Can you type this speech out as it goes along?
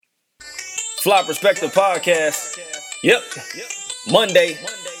Fly Perspective Podcast. Yep. Monday,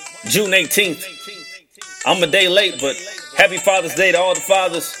 June 18th. I'm a day late, but happy Father's Day to all the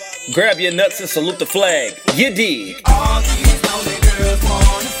fathers. Grab your nuts and salute the flag. You dig? All these lonely girls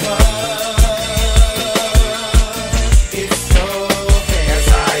wanna fuck. It's okay.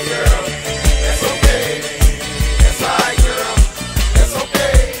 That's alright, girl. That's okay. That's alright, girl. That's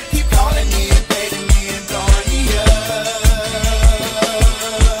okay. Keep calling me and begging me and blowing me up.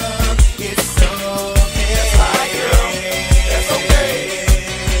 It's okay. That's alright, girl. That's okay.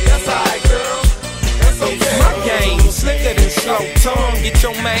 That's alright, girl. That's okay. My game slicker than slow tongue. Get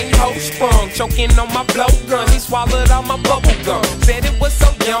your main hoe sprung. Choking on my blow gun. He swallowed all my bubble gum. Said it was so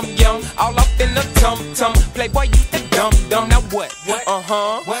yum yum. All up in the tum tum. Playboy, you the dumb dumb. Now what? What?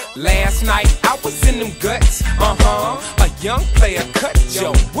 Last night I was in them guts. A young player cut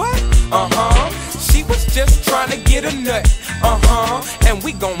yo. What? She was just trying to get a nut. And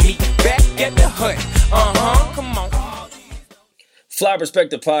we gon' meet back at the hut. Come on. Fly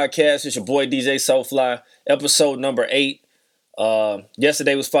Perspective Podcast. It's your boy DJ Soulfly. Episode number 8.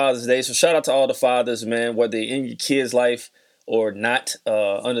 Yesterday was Father's Day, so shout out to all the fathers, man, whether in your kid's life or not,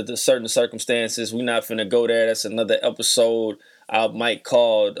 under the certain circumstances. We're not finna go there. That's another episode I might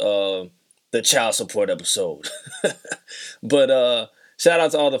call the child support episode. But shout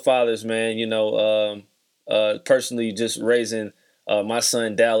out to all the fathers, man. You know, personally just raising my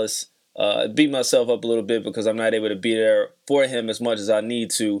son Dallas. Beat myself up a little bit because I'm not able to be there for him as much as I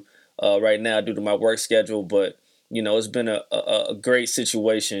need to right now due to my work schedule. But, you know, it's been a great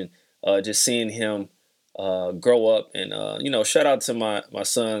situation just seeing him grow up. And, you know, shout out to my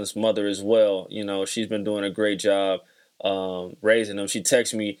son's mother as well. You know, she's been doing a great job raising him. She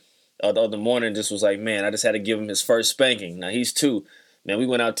texted me the other morning, just was like, man, I just had to give him his first spanking. Now, he's 2. Man, we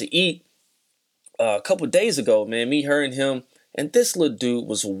went out to eat a couple days ago, man, me, her, and him. And this little dude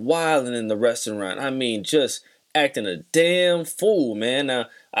was wilding in the restaurant. I mean, just acting a damn fool, man. Now,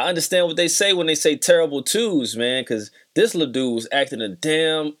 I understand what they say when they say terrible twos, man, because this little dude was acting a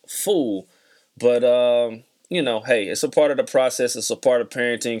damn fool. But, you know, hey, it's a part of the process. It's a part of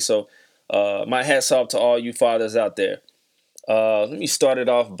parenting. So my hat's off to all you fathers out there. Let me start it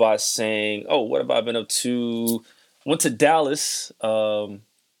off by saying, what have I been up to? Went to Dallas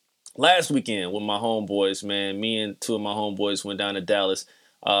last weekend with my homeboys, man. Me and 2 of my homeboys went down to Dallas.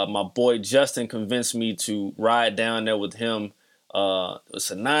 My boy Justin convinced me to ride down there with him.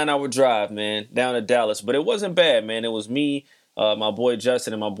 It's a 9-hour drive, man, down to Dallas. But it wasn't bad, man. It was me, my boy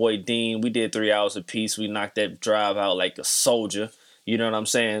Justin, and my boy Dean. We did 3 hours apiece. We knocked that drive out like a soldier. You know what I'm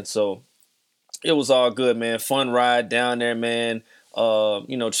saying? So it was all good, man. Fun ride down there, man.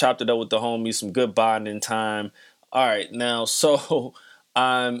 You know, chopped it up with the homies. Some good bonding time. All right, now, so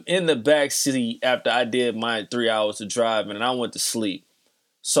I'm in the back seat after I did my 3 hours of driving, and I went to sleep.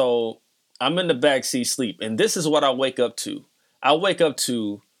 So I'm in the back seat sleep, and this is what I wake up to. I wake up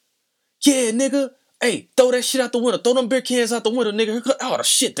to, yeah, nigga, hey, throw that shit out the window. Throw them beer cans out the window, nigga. Oh, the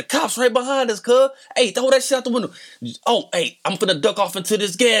shit, the cops right behind us, cuz. Hey, throw that shit out the window. Oh, hey, I'm finna duck off into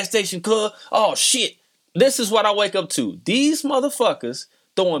this gas station, cuz. Oh, shit. This is what I wake up to. These motherfuckers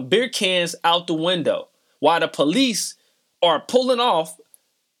throwing beer cans out the window while the police are pulling off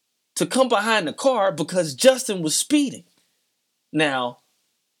to come behind the car because Justin was speeding. Now,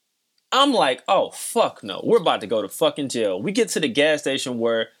 I'm like, oh, fuck no. We're about to go to fucking jail. We get to the gas station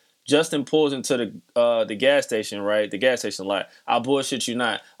where Justin pulls into the gas station, right? The gas station lot. I bullshit you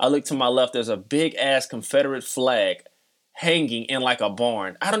not. I look to my left. There's a big-ass Confederate flag hanging in like a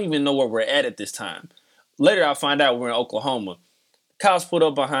barn. I don't even know where we're at this time. Later, I'll find out we're in Oklahoma. Cops put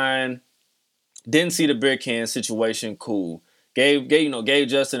up behind. Didn't see the beer can situation. Cool. Gave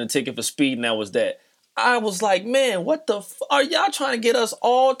Justin a ticket for speeding. That was that. I was like, man, what the are y'all trying to get us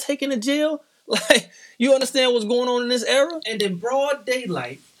all taken to jail? Like, you understand what's going on in this era? And in broad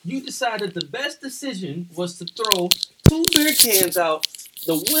daylight, you decided the best decision was to throw 2 beer cans out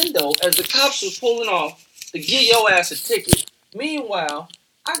the window as the cops were pulling off to give your ass a ticket. Meanwhile,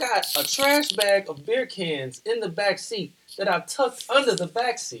 I got a trash bag of beer cans in the back seat that I tucked under the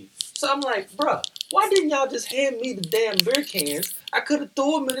back seat. So I'm like, bruh, why didn't y'all just hand me the damn beer cans? I could have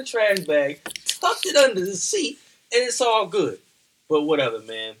threw them in the trash bag, tucked it under the seat, and it's all good. But whatever,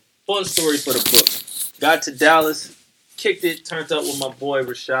 man. Fun story for the book. Got to Dallas, kicked it, turned up with my boy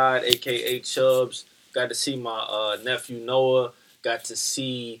Rashad, a.k.a. Chubbs. Got to see my nephew Noah. Got to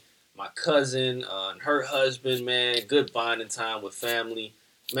see my cousin and her husband, man. Good bonding time with family.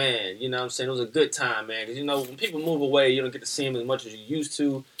 Man, you know what I'm saying? It was a good time, man. Because, you know, when people move away, you don't get to see them as much as you used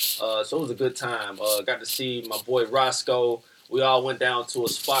to. So it was a good time. Got to see my boy Roscoe. We all went down to a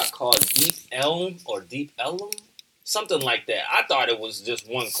spot called Deep Elm something like that. I thought it was just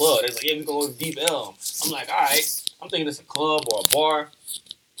one club. They're like, yeah, we go to Deep Elm. I'm like, all right. I'm thinking it's a club or a bar.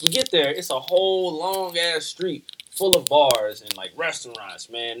 We get there, it's a whole long ass street full of bars and like restaurants,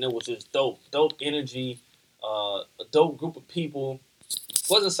 man. It was just dope energy, a dope group of people. It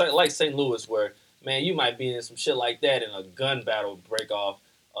wasn't like St. Louis where, man, you might be in some shit like that and a gun battle break off.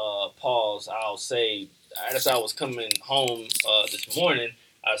 Pause. I'll say, as I was coming home this morning,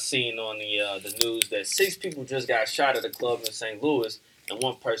 I seen on the news that 6 people just got shot at a club in St. Louis and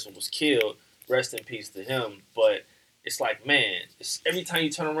 1 person was killed. Rest in peace to him. But it's like, man, every time you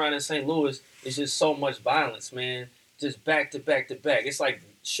turn around in St. Louis, it's just so much violence, man. Just back to back to back. It's like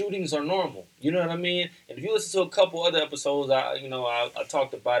shootings are normal. You know what I mean? And if you listen to a couple other episodes, I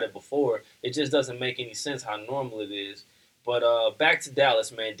talked about it before. It just doesn't make any sense how normal it is. But back to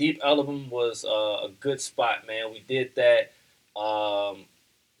Dallas, man. Deep Ellum was a good spot, man. We did that.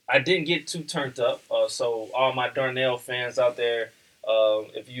 I didn't get too turned up. So all my Darnell fans out there,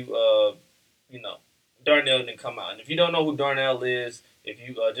 if Darnell didn't come out. And if you don't know who Darnell is, if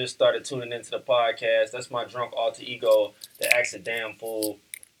you just started tuning into the podcast, that's my drunk alter ego that acts a damn fool.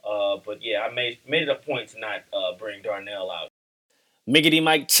 But yeah, I made it a point to not bring Darnell out. Miggity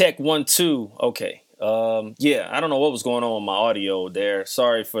mic check 1 2. Okay. Yeah, I don't know what was going on with my audio there.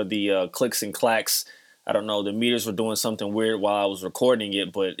 Sorry for the clicks and clacks. I don't know. The meters were doing something weird while I was recording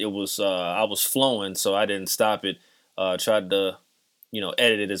it, but it was I was flowing, so I didn't stop it. Tried to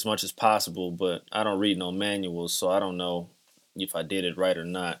edit it as much as possible, but I don't read no manuals, so I don't know if I did it right or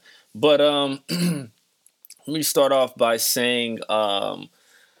not. But let me start off by saying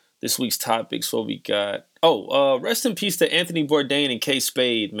this week's topics. What we got? Rest in peace to Anthony Bourdain and K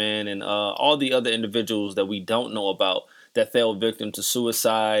Spade, man, and all the other individuals that we don't know about that fell victim to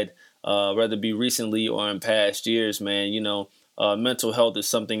suicide, whether it be recently or in past years, man. Mental health is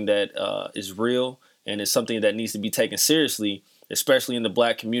something that is real and it's something that needs to be taken seriously, especially in the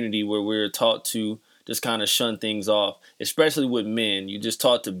Black community where we're taught to just kind of shun things off, especially with men. You're just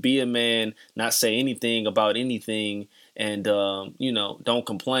taught to be a man, not say anything about anything, and, don't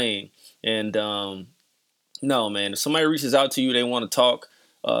complain. And no, man, if somebody reaches out to you, they want to talk,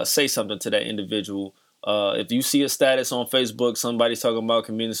 say something to that individual. If you see a status on Facebook, somebody's talking about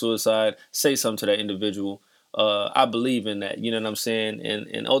committing suicide, say something to that individual. I believe in that, you know what I'm saying?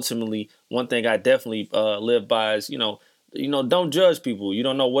 And ultimately, one thing I definitely live by is, don't judge people. You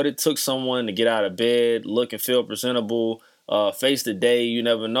don't know what it took someone to get out of bed, look and feel presentable, face the day. You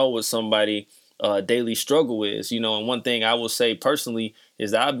never know what somebody daily struggle is, and one thing I will say personally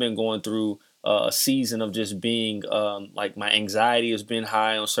is that I've been going through a season of just being like my anxiety has been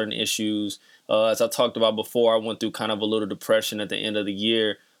high on certain issues. As I talked about before, I went through kind of a little depression at the end of the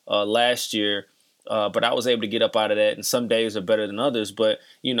year last year, but I was able to get up out of that. And some days are better than others. But,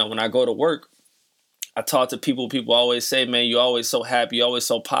 when I go to work, I talk to people always say, man, you're always so happy, you're always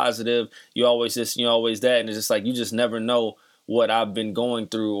so positive, you're always this, you're always that. And it's just like, you just never know what I've been going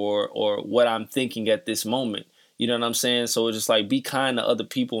through or what I'm thinking at this moment. You know what I'm saying? So it's just like, be kind to other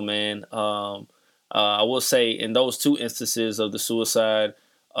people, man. I will say in those 2 instances of the suicide,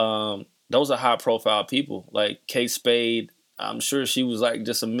 those are high profile people. Like Kate Spade, I'm sure she was like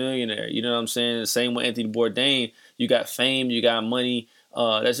just a millionaire. You know what I'm saying? The same with Anthony Bourdain. You got fame, you got money.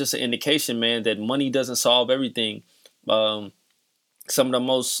 That's just an indication, man, that money doesn't solve everything. Some of the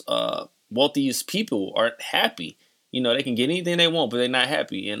most wealthiest people aren't happy. They can get anything they want, but they're not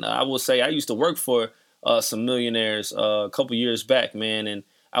happy. And I will say I used to work for some millionaires a couple years back, man, and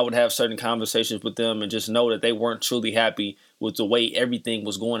I would have certain conversations with them and just know that they weren't truly happy with the way everything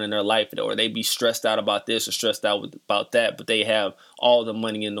was going in their life, or they'd be stressed out about this or stressed out about that, but they have all the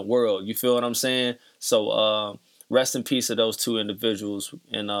money in the world. You feel what I'm saying? So rest in peace to those 2 individuals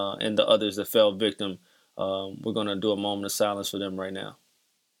and the others that fell victim. We're going to do a moment of silence for them right now.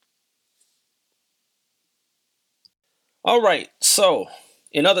 All right. So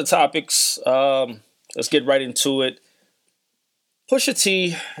in other topics, let's get right into it. Pusha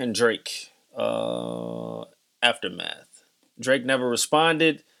T and Drake, aftermath. Drake never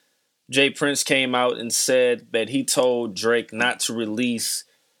responded. Jay Prince came out and said that he told Drake not to release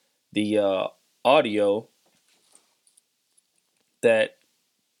the audio that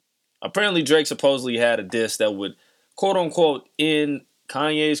apparently Drake supposedly had a diss that would, quote unquote, end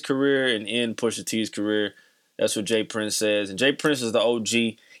Kanye's career and end Pusha T's career. That's what Jay Prince says. And Jay Prince is the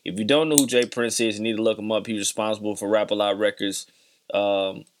OG. If you don't know who Jay Prince is, you need to look him up. He's responsible for Rap-A-Lot Records.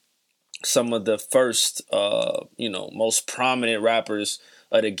 Some of the first, most prominent rappers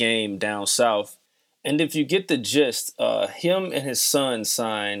of the game down south. And if you get the gist, him and his son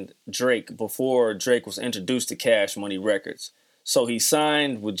signed Drake before Drake was introduced to Cash Money Records. So he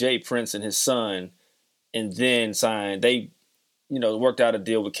signed with Jay Prince and his son and then signed. They, worked out a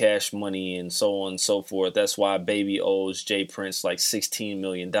deal with Cash Money and so on and so forth. That's why Baby owes Jay Prince like $16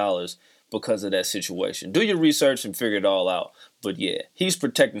 million because of that situation. Do your research and figure it all out. But yeah, he's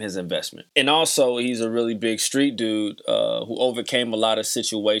protecting his investment. And also, he's a really big street dude who overcame a lot of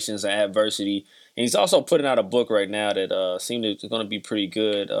situations and adversity. And he's also putting out a book right now that seemed it's going to be pretty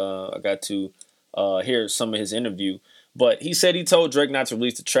good. I got to hear some of his interview. But he said he told Drake not to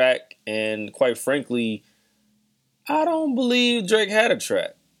release the track. And quite frankly, I don't believe Drake had a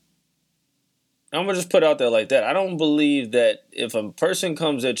track. I'm going to just put it out there like that. I don't believe that if a person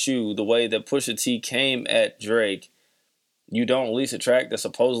comes at you the way that Pusha T came at Drake, you don't release a track that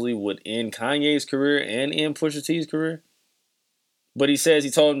supposedly would end Kanye's career and end Pusha T's career. But he says he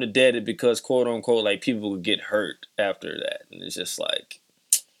told him to dead it because, quote unquote, like people would get hurt after that. And it's just like,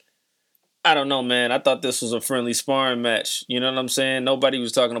 I don't know, man. I thought this was a friendly sparring match. You know what I'm saying? Nobody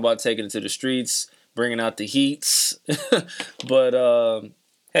was talking about taking it to the streets, bringing out the heats. But,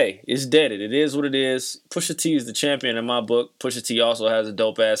 hey, it's deaded. It is what it is. Pusha T is the champion in my book. Pusha T also has a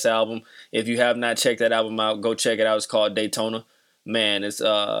dope-ass album. If you have not checked that album out, go check it out. It's called Daytona. Man, it's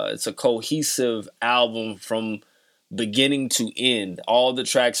a cohesive album from beginning to end. All the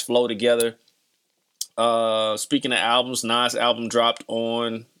tracks flow together. Speaking of albums, Nas' album dropped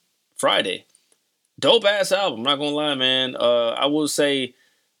on Friday. Dope-ass album. I'm not going to lie, man. I will say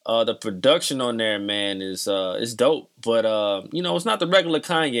the production on there, man, is dope. But, it's not the regular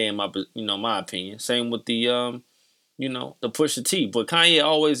Kanye in my opinion. Same with the, the Pusha T. But Kanye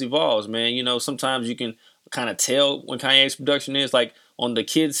always evolves, man. Sometimes you can kind of tell when Kanye's production is. Like on the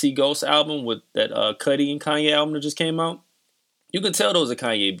Kids See Ghosts album with that Cudi and Kanye album that just came out, you can tell those are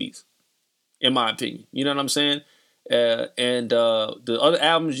Kanye beats, in my opinion. You know what I'm saying? And the other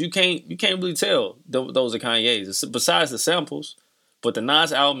albums, you can't really tell those are Kanye's. Besides the samples. But the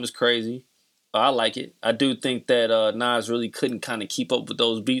Nas album is crazy. I like it. I do think that Nas really couldn't kind of keep up with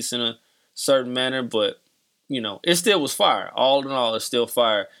those beats in a certain manner. But, it still was fire. All in all, it's still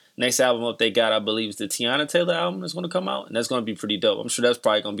fire. Next album up they got, I believe, is the Tiana Taylor album that's going to come out. And that's going to be pretty dope. I'm sure that's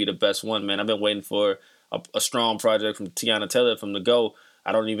probably going to be the best one, man. I've been waiting for a strong project from Tiana Taylor from the go.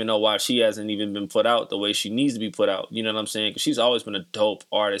 I don't even know why she hasn't even been put out the way she needs to be put out. You know what I'm saying? Because she's always been a dope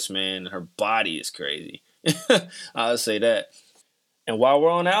artist, man. Her body is crazy. I'll say that. And while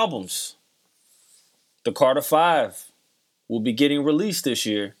we're on albums, the Carter 5 will be getting released this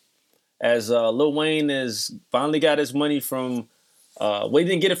year as Lil Wayne has finally got his money from, he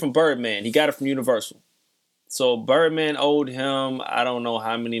didn't get it from Birdman. He got it from Universal. So Birdman owed him, I don't know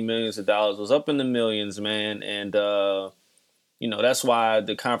how many millions of dollars. It was up in the millions, man. And, that's why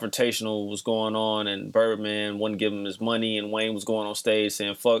the confrontational was going on and Birdman wouldn't give him his money. And Wayne was going on stage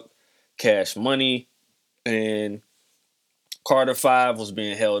saying, fuck Cash Money. And Carter 5 was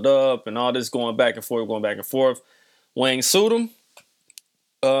being held up and all this going back and forth. Wayne sued him.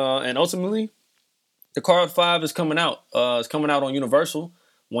 And ultimately, the Carter 5 is coming out. It's coming out on Universal.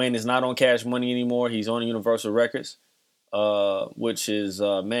 Wayne is not on Cash Money anymore. He's on Universal Records. Which is,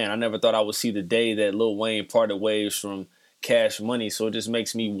 man, I never thought I would see the day that Lil Wayne parted ways from Cash Money. So it just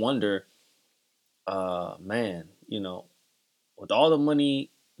makes me wonder, man, with all the money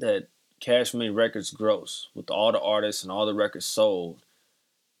that Cash Money Records gross, with all the artists and all the records sold,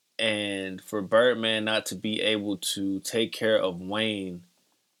 and for Birdman not to be able to take care of Wayne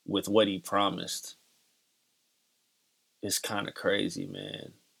with what he promised, it's kind of crazy,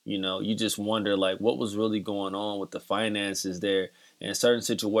 man. You just wonder, like, what was really going on with the finances there. In certain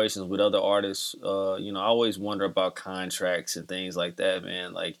situations with other artists, I always wonder about contracts and things like that,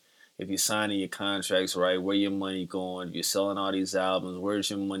 man. Like, if you're signing your contracts right, where your money going? If you're selling all these albums,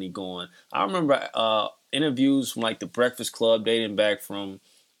 where's your money going? I remember interviews from like the Breakfast Club dating back from,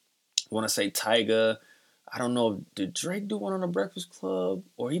 I want to say Tyga. I don't know, did Drake do one on the Breakfast Club?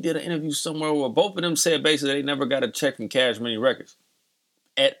 Or he did an interview somewhere where both of them said basically they never got a check from Cash Money Records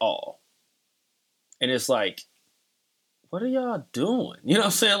at all. And it's like, what are y'all doing? You know what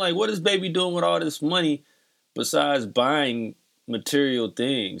I'm saying? Like, what is Baby doing with all this money besides buying material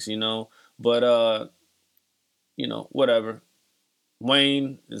things, But, whatever.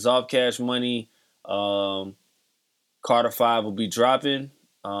 Wayne is off Cash Money. Carter 5 will be dropping.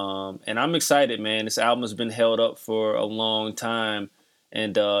 And I'm excited, man. This album has been held up for a long time.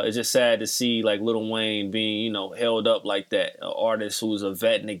 And it's just sad to see, like, Lil Wayne being, held up like that. An artist who's a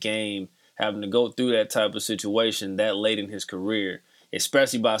vet in the game having to go through that type of situation that late in his career.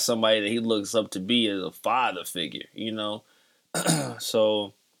 Especially by somebody that he looks up to be as a father figure,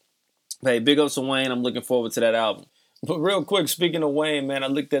 So, hey, big ups to Wayne. I'm looking forward to that album. But real quick, speaking of Wayne, man, I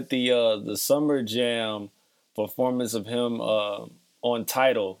looked at the Summer Jam performance of him on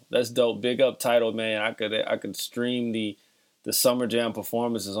Tidal. That's dope. Big up Tidal, man. I could stream the Summer Jam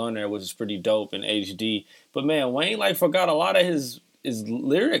performances on there, which is pretty dope in HD. But man, Wayne like forgot a lot of his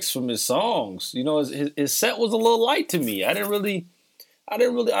lyrics from his songs. You know, his set was a little light to me. I didn't really out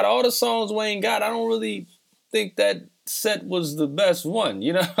of all the songs Wayne got, I don't really think that set was the best one.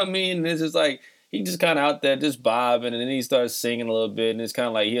 You know what I mean? It's just like he just kind of out there just bobbing, and then he starts singing a little bit, and it's kind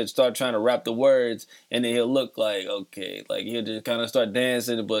of like he'll start trying to rap the words, and then he'll look like, okay, like he'll just kind of start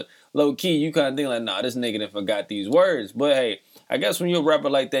dancing, but low key, you kind of think like, nah, this nigga done forgot these words. But hey, I guess when you're a rapper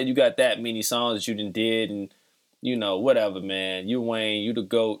like that, you got that many songs that you done did, and you know, whatever, man. You Wayne, you the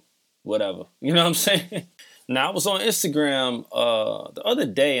GOAT, whatever. You know what I'm saying? Now, I was on Instagram the other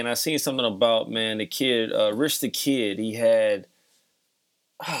day, and I seen something about, man, the kid, Rich the Kid. He had,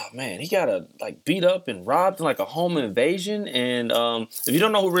 oh, man, he got beat up and robbed in, like, a home invasion. And if you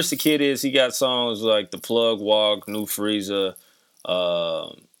don't know who Rich the Kid is, he got songs like The Plug Walk, New Freezer,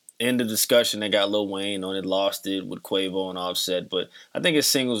 End of Discussion. They got Lil Wayne on it, Lost It with Quavo and Offset. But I think his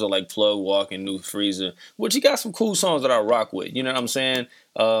singles are like Plug Walk and New Freezer, which he got some cool songs that I rock with. You know what I'm saying?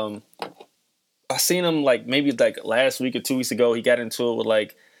 I seen him like maybe like last week or 2 weeks ago. He got into it with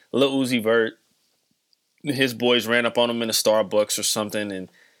like Lil Uzi Vert. His boys ran up on him in a Starbucks or something, and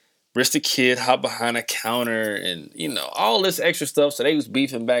Rich the Kid hopped behind a counter, and you know all this extra stuff. So they was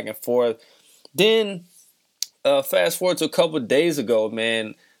beefing back and forth. Then fast forward to a couple of days ago,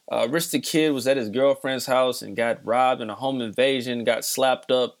 man. Rich the Kid was at his girlfriend's house and got robbed in a home invasion. Got slapped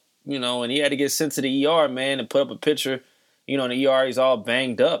up, you know, and he had to get sent to the ER, man, and put up a picture. You know, in the ER, he's all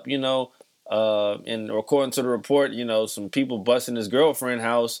banged up, you know. And according to the report, you know, some people busting his girlfriend's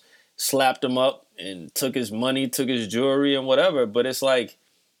house, slapped him up and took his money, took his jewelry and whatever. But it's like,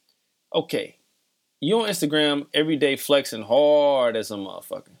 okay, you on Instagram every day flexing hard as a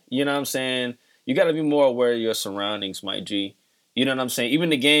motherfucker. You know what I'm saying? You got to be more aware of your surroundings, my G. You know what I'm saying? Even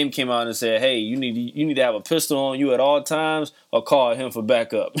the game came out and said, hey, you need to have a pistol on you at all times or call him for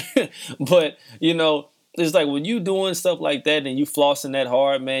backup. But, you know, it's like when you doing stuff like that and you flossing that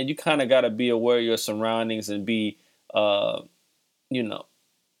hard, man, you kind of got to be aware of your surroundings and be, you know,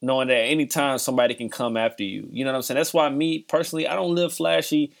 knowing that anytime somebody can come after you. You know what I'm saying? That's why me, personally, I don't live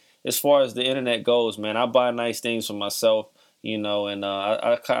flashy as far as the internet goes, man. I buy nice things for myself, you know, and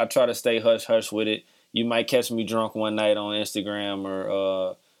I try to stay hush-hush with it. You might catch me drunk one night on Instagram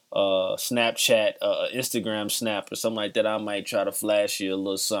or Snapchat, Instagram Snap or something like that. I might try to flash you a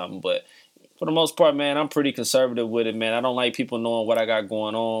little something, but for the most part, man, I'm pretty conservative with it, man. I don't like people knowing what I got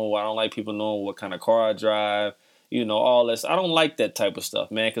going on. I don't like people knowing what kind of car I drive, you know, all this. I don't like that type of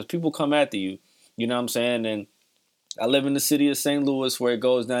stuff, man, because people come after you. You know what I'm saying? And I live in the city of St. Louis where it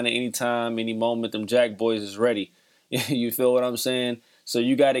goes down at any time, any moment. Them Jack boys is ready. You feel what I'm saying? So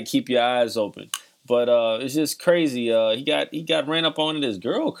you got to keep your eyes open. But it's just crazy. He got ran up on at his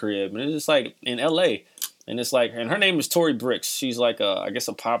girl crib, and it's just like in L.A., and it's like, and her name is Tory Bricks. She's like, I guess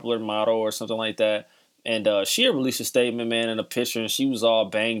a popular model or something like that. And she had released a statement, man, in a picture, and she was all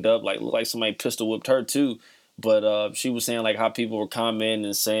banged up, like somebody pistol whipped her too. But she was saying like how people were commenting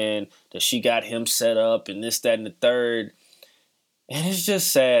and saying that she got him set up and this, that, and the third. And it's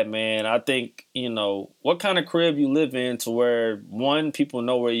just sad, man. I think, you know, what kind of crib you live in to where, one, people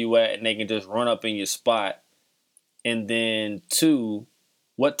know where you at and they can just run up in your spot. And then, two,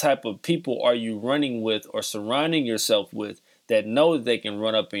 what type of people are you running with or surrounding yourself with that know that they can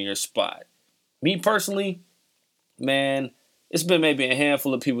run up in your spot? Me personally, man, it's been maybe a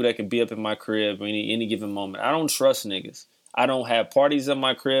handful of people that can be up in my crib any given moment. I don't trust niggas. I don't have parties in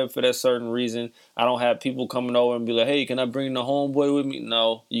my crib for that certain reason. I don't have people coming over and be like, hey, can I bring the homeboy with me?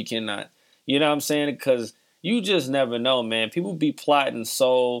 No, you cannot. You know what I'm saying? Because you just never know, man. People be plotting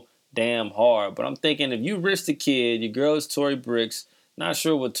so damn hard. But I'm thinking if you Rich the Kid, your girl is Tory Bricks. Not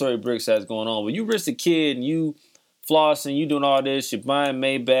sure what Tory Bricks has going on. But you Rich the Kid and you flossing, you doing all this. You're buying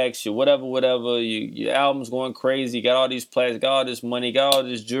Maybachs, you're whatever. Your album's going crazy. You got all these plaques, got all this money, got all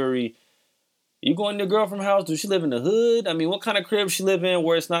this jewelry. You going to your girlfriend's house? Does she live in the hood? I mean, what kind of crib she live in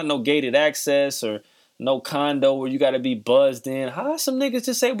where it's not no gated access or no condo where you got to be buzzed in? How are some niggas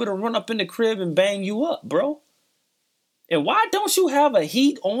just able to run up in the crib and bang you up, bro? And why don't you have a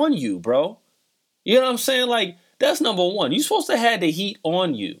heat on you, bro? You know what I'm saying? Like, that's number one. You're supposed to have the heat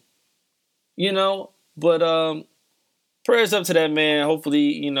on you, you know? But prayers up to that man.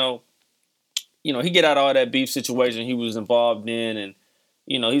 Hopefully, you know, he get out of all that beef situation he was involved in, and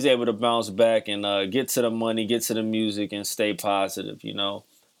you know, he's able to bounce back and get to the money, get to the music, and stay positive, you know.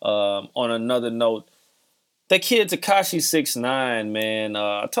 On another note, that kid Tekashi 6ix9ine, man,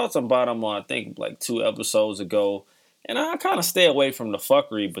 I talked about him on, I think, like 2 episodes ago, and I kind of stay away from the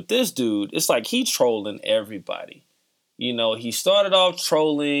fuckery, but this dude, it's like he trolling everybody. he started off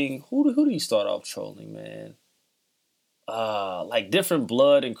trolling. Who did he start off trolling, man? Like different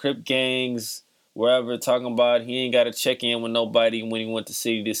blood and Crip gangs, wherever, talking about he ain't got to check in with nobody when he went to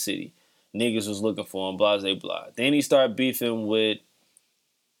city to city. Niggas was looking for him, blah, blah, blah. Then he started beefing with,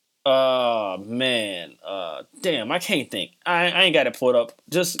 man, damn, I can't think. I ain't got it pulled up.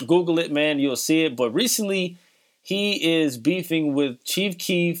 Just Google it, man, you'll see it. But recently, he is beefing with Chief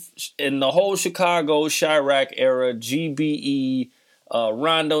Keef and the whole Chicago Chirac era, GBE,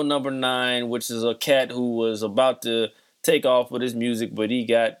 Rondo number 9, which is a cat who was about to take off with his music, but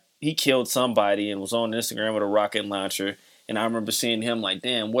he killed somebody and was on Instagram with a rocket launcher. And I remember seeing him like,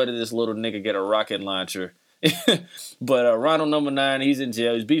 damn, where did this little nigga get a rocket launcher? But Rondo number 9, he's in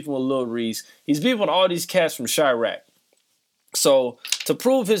jail. He's beefing with Lil Reese. He's beefing with all these cats from Chirac. So to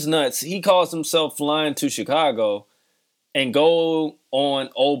prove his nuts, he calls himself flying to Chicago and go on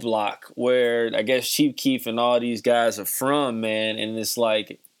O Block, where I guess Chief Keef and all these guys are from, man. And it's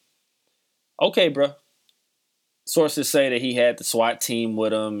like, okay, bro. Sources say that he had the SWAT team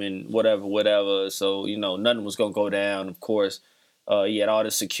with him and whatever. So, nothing was going to go down. Of course, he had all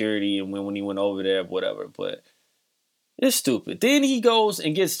the security and when he went over there, whatever. But it's stupid. Then he goes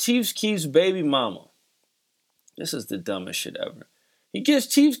and gets Chief Keef's baby mama. This is the dumbest shit ever. He gets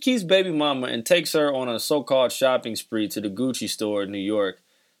Chief Keef's baby mama and takes her on a so-called shopping spree to the Gucci store in New York,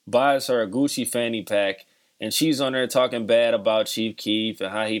 buys her a Gucci fanny pack, and she's on there talking bad about Chief Keef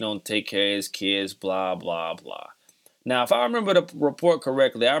and how he don't take care of his kids, blah, blah, blah. Now, if I remember the report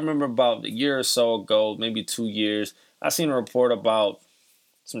correctly, I remember about a year or so ago, maybe 2 years, I seen a report about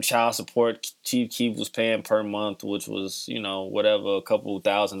some child support Chief Keef was paying per month, which was, whatever, a couple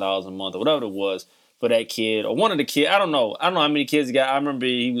 $1,000s a month or whatever it was for that kid or one of the kids. I don't know how many kids he got. I remember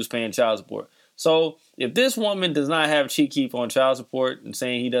he was paying child support. So if this woman does not have Chief Keef on child support and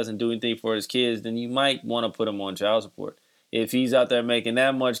saying he doesn't do anything for his kids, then you might want to put him on child support. If he's out there making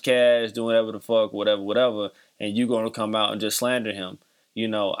that much cash, doing whatever the fuck, whatever, and you're going to come out and just slander him,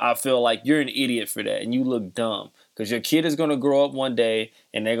 I feel like you're an idiot for that and you look dumb. Because your kid is going to grow up one day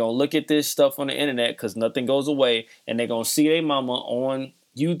and they're going to look at this stuff on the internet because nothing goes away and they're going to see their mama on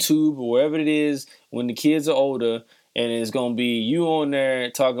YouTube or wherever it is when the kids are older, and it's going to be you on there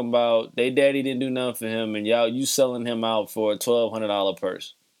talking about they daddy didn't do nothing for him and you selling him out for a $1,200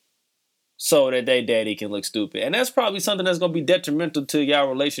 purse so that they daddy can look stupid. And that's probably something that's going to be detrimental to y'all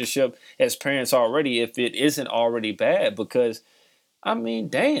relationship as parents already if it isn't already bad because, I mean,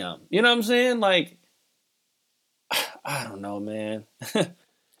 damn. You know what I'm saying? Like, I don't know, man.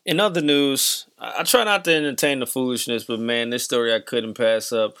 In other news, I try not to entertain the foolishness, but man, this story I couldn't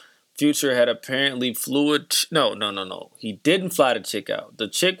pass up. Future had apparently flew No. He didn't fly the chick out. The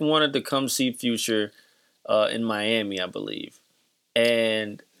chick wanted to come see Future in Miami, I believe.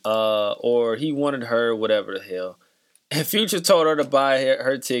 And, or he wanted her, whatever the hell. And Future told her to buy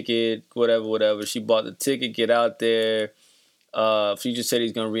her ticket, whatever. She bought the ticket, get out there. Future said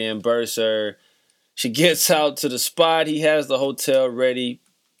he's going to reimburse her. She gets out to the spot. He has the hotel ready.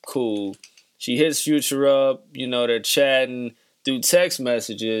 Cool. She hits Future up. They're chatting through text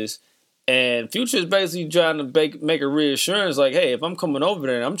messages. And Future is basically trying to make a reassurance like, hey, if I'm coming over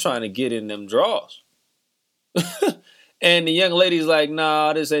there, I'm trying to get in them draws. And the young lady's like,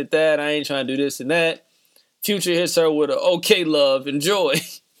 nah, this ain't that. I ain't trying to do this and that. Future hits her with a, okay, love, enjoy.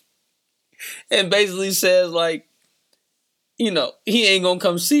 And basically says like, he ain't going to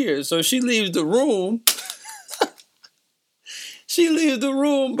come see her. So she leaves the room. She leaves the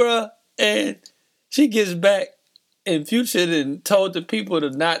room, bruh. And she gets back. And Future then told the people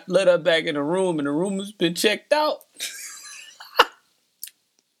to not let her back in the room. And the room has been checked out.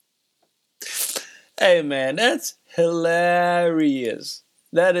 Hey, man, that's hilarious.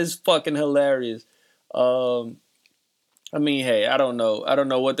 That is fucking hilarious. I mean, hey, I don't know. I don't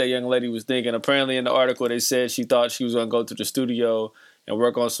know what that young lady was thinking. Apparently in the article they said she thought she was going to go to the studio and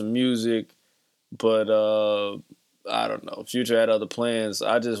work on some music. But I don't know. Future had other plans.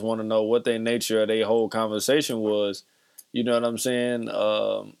 I just want to know what their nature of their whole conversation was. You know what I'm saying?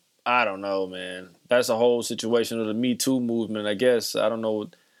 I don't know, man. That's a whole situation of the Me Too movement, I guess. I don't know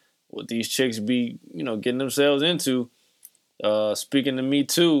what these chicks be, getting themselves into. Speaking of Me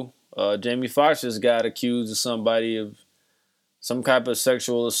Too, Jamie Foxx just got accused of somebody of some type of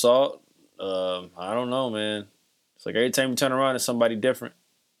sexual assault. I don't know, man. It's like every time you turn around, it's somebody different.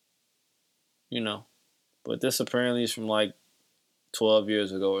 But this apparently is from like 12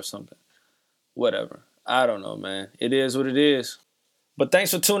 years ago or something. Whatever. I don't know, man. It is what it is. But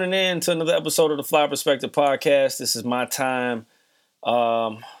thanks for tuning in to another episode of the Fly Perspective Podcast. This is my time.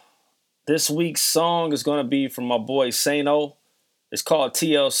 This week's song is going to be from my boy Sano. It's called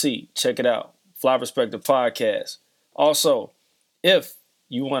TLC. Check it out. Fly Perspective Podcast. Also, if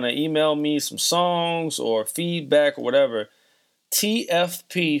you want to email me some songs or feedback or whatever,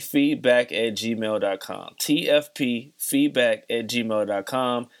 TfpFeedback@gmail.com.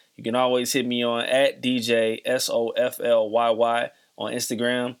 TfpFeedback@gmail.com. You can always hit me on @DJSOFLYY on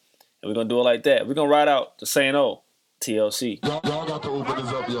Instagram. And we're going to do it like that. We're going to ride out the St. O, TLC. Y'all got to open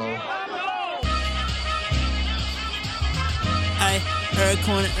this up, y'all. Ay, every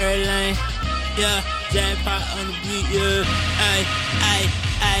corner, every lane. Yeah, jackpot on the beat, yeah. Ay.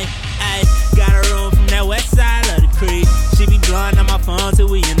 Got a room from that west side of the creek. She be blowing on my phone till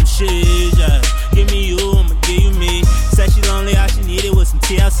we in them shit, yeah. Give me you, I'ma give you me. Said she lonely, all she needed was some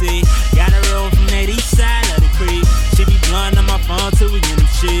TLC. Got a room from that east side of the creek. She be blowing on my phone till we in them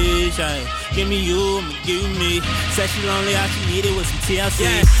shit, yeah. Give me you, I'ma give you me. Said she lonely, all she needed was some TLC.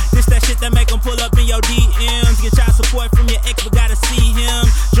 Yeah, this that shit that make them pull up in your DMs. Get child support from your ex, but gotta see him.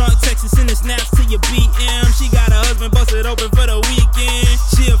 Drunk texts and snaps to your BM. She got her husband busted open for the weekend.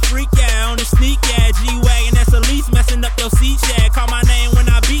 She a freak, yeah, on the sneak, yeah. G-Wagon, that's the least messing up your seat, yeah. Call my name when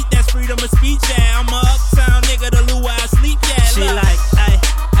I beat, that's freedom of speech, yeah. I'm a uptown nigga, the loo where I sleep, yeah. She look. Like, ay.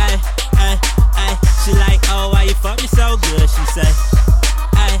 She like, oh, why you fuck me so good, she say.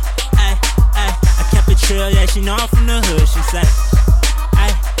 Ay. I kept it trill, yeah, she know I'm from the hood, she say.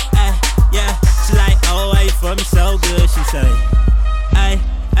 Ay, yeah. She like, oh, why you fuck me so good, she say. Ay.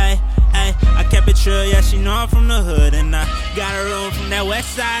 I kept it trill, yeah, she know I'm from the hood. And I got a room from that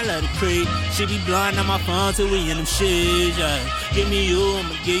west side of the creek. She be blowing on my phone till we in them shit, yeah. Give me you,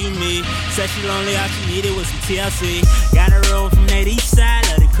 I'ma give you me. Said she lonely, all she needed was some TLC. Got a room from that east side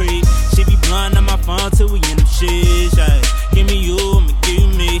of the creek. She be blowing on my phone till we in them shit, yeah. Give me you, I'ma give you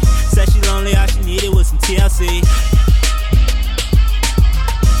me. Said she lonely, all she needed was some TLC.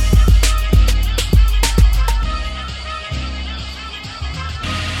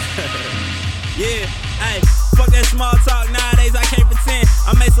 Yeah, ayy, fuck that small talk, nowadays I can't pretend.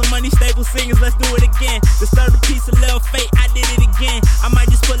 I made some money, staple singers, let's do it again. Disturb the piece of little fate, I did it again. I might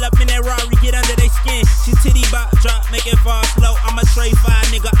just pull up in that Rari, get under their skin. She titty bop, drop, make it fall slow. I'm a trade fire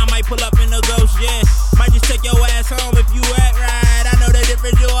nigga, I might pull up in the ghost, yeah. Might just take your ass home if you act right. I know the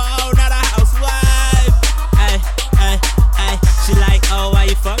difference, you a hoe, not a housewife. Ayy, she like, oh, why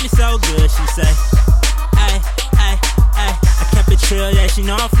you fuck me so good, she say. Ayy, I kept it trill, yeah, she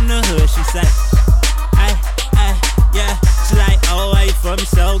know I'm from the hood, she say. Yeah, she like, oh, why you fuck me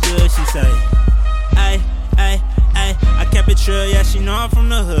so good, she say. I kept it trill, yeah, she know I'm from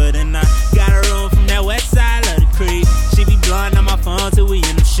the hood. And I got a room from that west side of the creek. She be blowing on my phone till we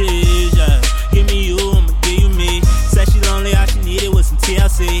in them shit, yeah. Give me you, I'ma give you me. Said she lonely, all she needed was some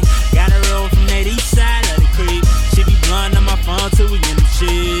TLC. Got a room from that east side of the creek. She be blowing on my phone till we in them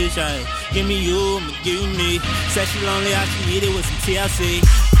shit, yeah. Give me you, I'ma give you me. Said she lonely, all she needed was some TLC.